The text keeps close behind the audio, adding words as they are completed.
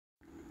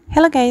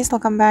Hello guys,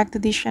 welcome back to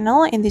this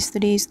channel. In this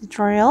today's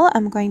tutorial,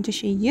 I'm going to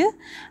show you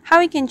how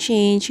you can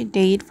change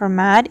date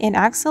format in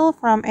Excel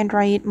from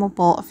Android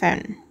mobile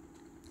phone.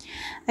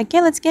 Okay,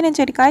 let's get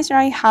into it guys.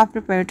 I have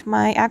prepared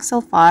my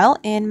Excel file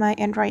in my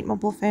Android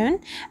mobile phone,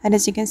 and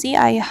as you can see,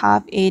 I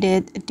have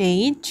added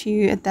date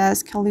to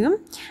this column,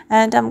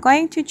 and I'm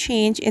going to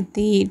change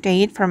the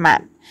date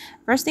format.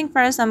 First thing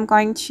first, I'm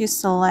going to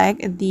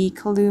select the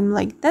column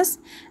like this,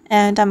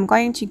 and I'm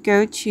going to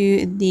go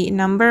to the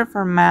number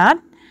format.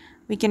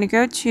 We can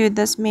go to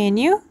this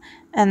menu,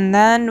 and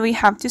then we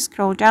have to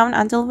scroll down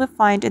until we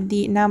find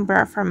the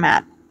number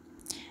format.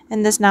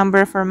 In this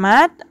number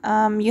format,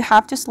 you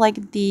have to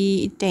select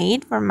the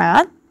date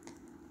format,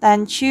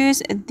 then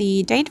choose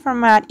the date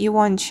format you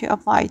want to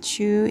apply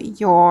to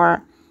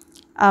your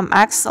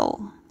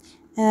Excel.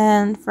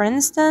 And for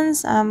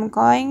instance, I'm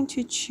going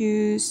to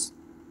choose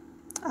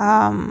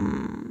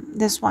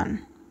this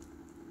one.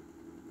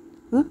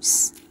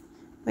 Oops.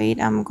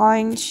 Wait, I'm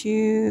going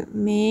to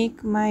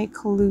make my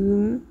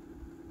column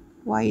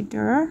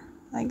wider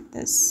like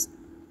this.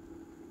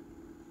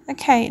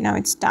 Okay, now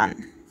it's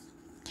done.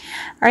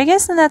 Alright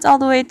guys, and that's all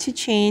the way to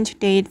change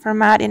date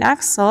format in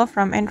Excel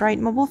from Android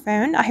mobile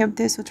phone. I hope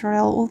this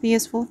tutorial will be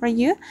useful for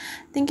you.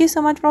 Thank you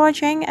so much for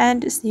watching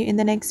and see you in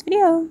the next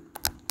video.